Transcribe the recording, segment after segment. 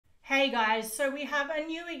Hey guys, so we have a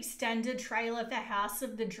new extended trailer for House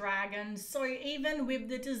of the Dragon. So even with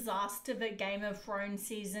the disaster that Game of Thrones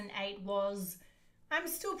Season 8 was, I'm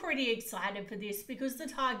still pretty excited for this because the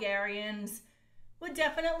Targaryens were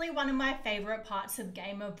definitely one of my favourite parts of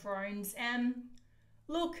Game of Thrones. And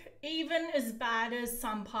look, even as bad as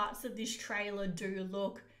some parts of this trailer do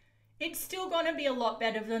look, it's still going to be a lot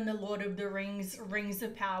better than the Lord of the Rings Rings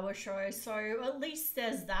of Power show. So at least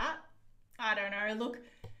there's that. I don't know, look,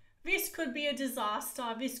 this could be a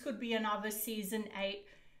disaster. This could be another Season 8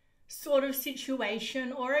 sort of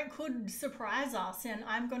situation, or it could surprise us. And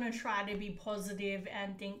I'm going to try to be positive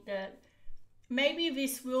and think that maybe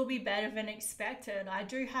this will be better than expected. I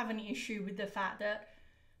do have an issue with the fact that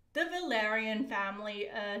the Valerian family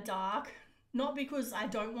are dark, not because I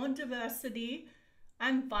don't want diversity.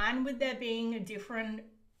 I'm fine with there being different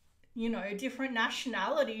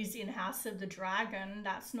nationalities in House of the Dragon.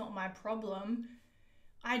 That's not my problem.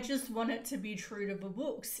 I just want it to be true to the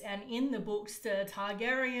books. And in the books, the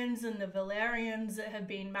Targaryens and the Valerians that have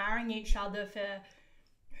been marrying each other for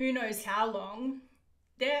who knows how long,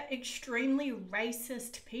 they're extremely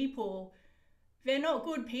racist people. They're not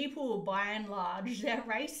good people by and large. They're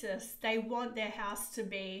racist. They want their house to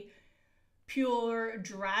be pure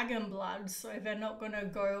dragon blood, so they're not going to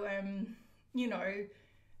go and,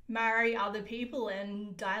 marry other people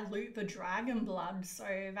and dilute the dragon blood. So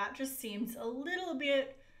that just seems a little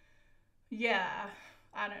bit,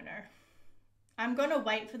 I don't know. I'm going to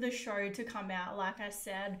wait for the show to come out, like I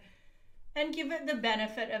said, and give it the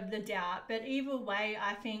benefit of the doubt. But either way,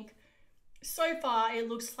 I think so far it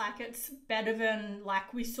looks like it's better than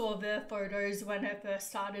like we saw the photos when it first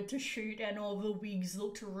started to shoot and all the wigs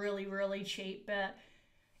looked really, really cheap. But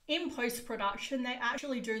in post-production, they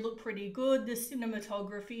actually do look pretty good. The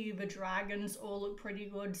cinematography, the dragons all look pretty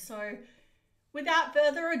good. So without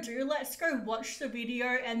further ado, let's go watch the video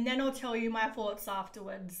and then I'll tell you my thoughts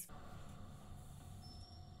afterwards.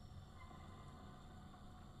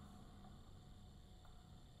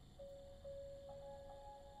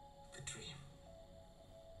 The dream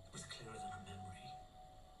was clearer than a memory,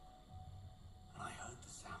 and I heard the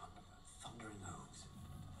sound of thundering hooves,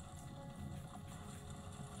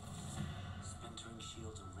 splintering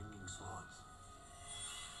shields and ringing swords,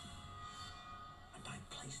 and I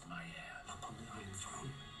placed my heir upon the Iron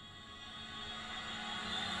Throne,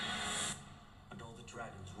 and all the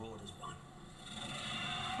dragons roared as one.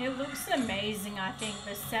 It looks amazing, I think.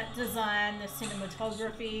 The set design, the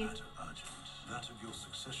cinematography. That of your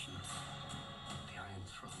succession. The Iron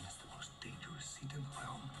Throne is the most dangerous seat in the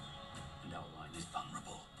realm, and our line is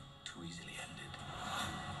vulnerable, too easily ended.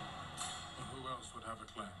 But who else would have a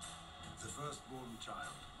claim? The firstborn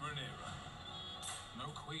child. Rhaenyra. No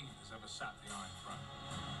queen has ever sat the Iron Throne.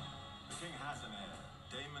 The king has an heir,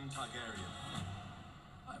 Daemon Targaryen.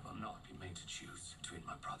 I will not be made to choose between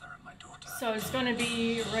my brother and my daughter. So it's going to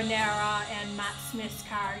be Rhaenyra and Matt Smith's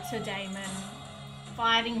character, Daemon,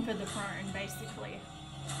 fighting for the throne, basically.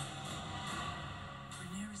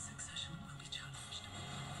 Rhaenyra's succession will be challenged.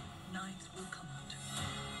 Knives will come out.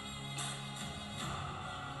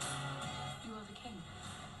 You are the king.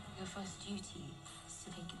 Your first duty is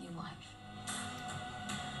to take a new wife.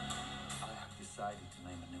 I have decided to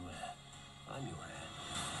name a new heir. I'm your heir.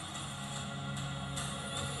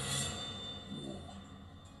 War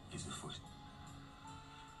is afoot.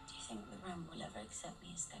 Do you think the realm will ever accept me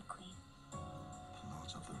as their queen? The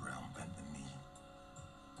lords of the realm bend the knee.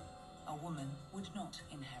 A woman would not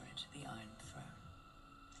inherit the Iron Throne,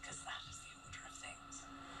 because that is the order of things.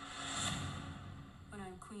 When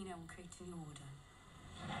I'm queen, I will create a new order.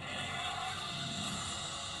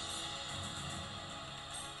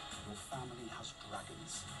 Your family has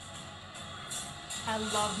dragons. I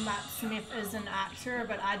love Matt Smith as an actor,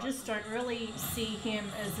 but I just don't really see him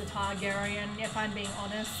as a Targaryen, if I'm being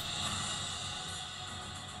honest.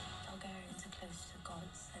 Targaryens are close to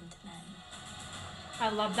gods and to men. I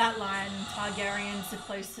love that line, Targaryens are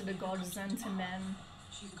closer to gods than to men.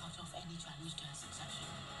 She can cut off any challenge to her succession.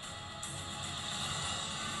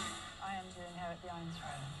 I am to inherit the Iron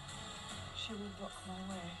Throne. She will block my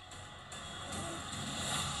way.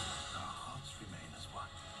 Our hearts remain as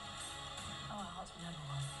one. Our hearts were never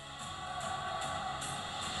one.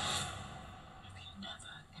 Have you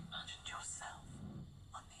never imagined yourself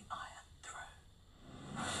on the Iron Throne?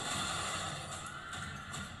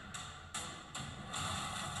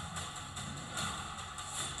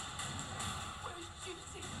 Where is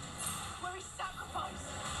duty? Where is sacrifice?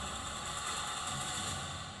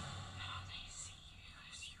 Now they see you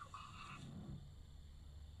as you are.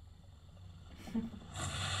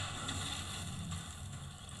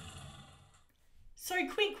 So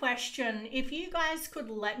quick question. If you guys could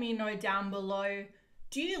let me know down below,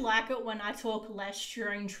 do you like it when I talk less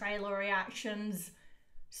during trailer reactions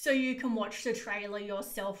so you can watch the trailer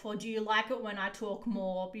yourself, or do you like it when I talk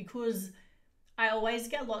more? Because I always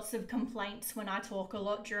get lots of complaints when I talk a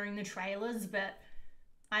lot during the trailers, but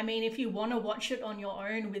I mean, if you want to watch it on your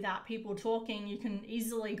own without people talking, you can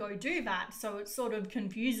easily go do that, so it sort of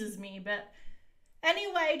confuses me. But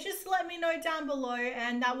anyway, just let me know down below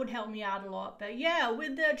and that would help me out a lot. But yeah,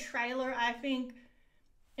 with the trailer, I think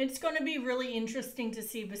it's going to be really interesting to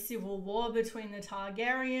see the civil war between the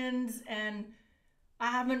Targaryens. And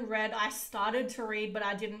I started to read, but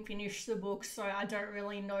I didn't finish the book, so I don't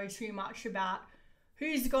really know too much about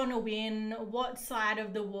who's going to win, what side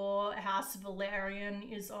of the war House Valerian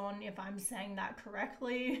is on, if I'm saying that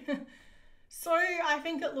correctly. So I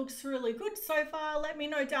think it looks really good so far. Let me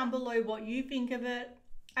know down below what you think of it.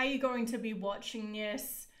 Are you going to be watching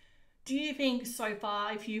this? Do you think so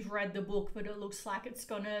far, if you've read the book, that it looks like it's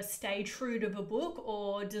going to stay true to the book,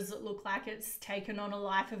 or does it look like it's taken on a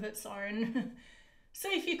life of its own? So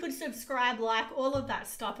if you could subscribe, like, all of that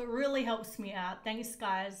stuff, it really helps me out. Thanks,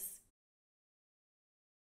 guys.